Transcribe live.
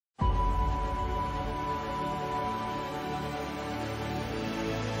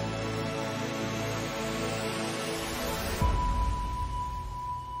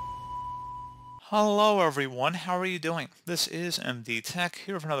Hello everyone, how are you doing? This is MD Tech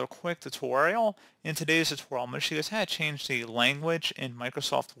here with another quick tutorial. In today's tutorial, I'm going to show you guys how to change the language in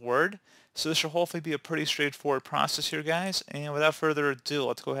Microsoft Word. So this should hopefully be a pretty straightforward process here, guys. And without further ado,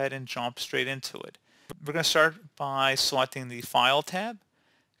 let's go ahead and jump straight into it. We're going to start by selecting the File tab.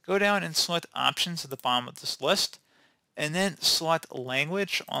 Go down and select Options at the bottom of this list. And then select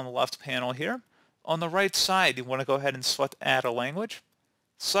Language on the left panel here. On the right side, you want to go ahead and select Add a Language.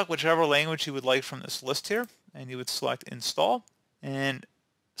 Select whichever language you would like from this list here, and you would select Install, and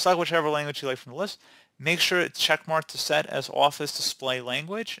select whichever language you like from the list. Make sure it's checkmarked to set as Office Display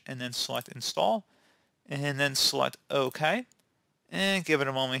Language, and then select Install, and then select OK, and give it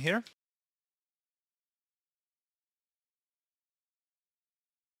a moment here.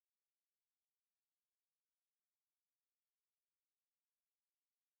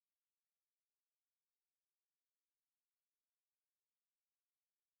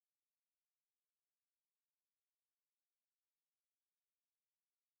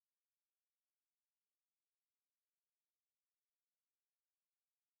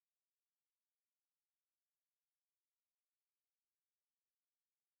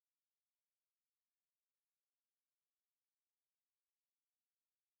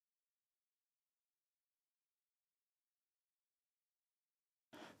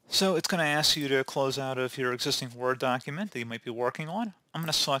 So it's going to ask you to close out of your existing Word document that you might be working on. I'm going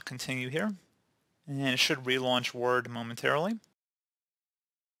to select Continue here, and it should relaunch Word momentarily.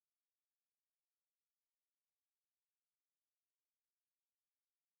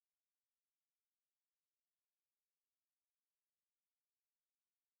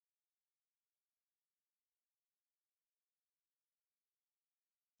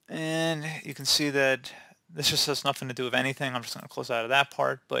 And you can see that this just has nothing to do with anything. I'm just going to close out of that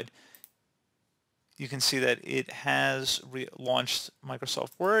part, but you can see that it has launched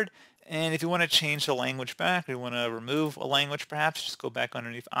Microsoft Word. And if you want to change the language back, or you want to remove a language perhaps, just go back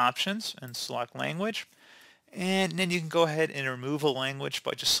underneath Options and select Language. And then you can go ahead and remove a language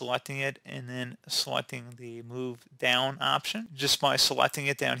by just selecting it and then selecting the Move Down option. Just by selecting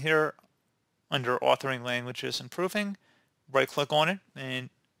it down here under Authoring Languages and Proofing, right-click on it, and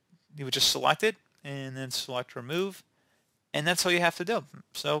you would just select it and then select Remove. And that's all you have to do.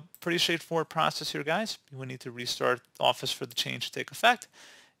 So pretty straightforward process here, guys. You will need to restart Office for the change to take effect.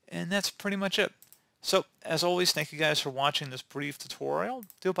 And that's pretty much it. So as always, thank you guys for watching this brief tutorial.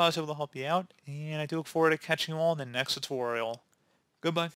 I hope I was able to help you out. And I do look forward to catching you all in the next tutorial. Goodbye.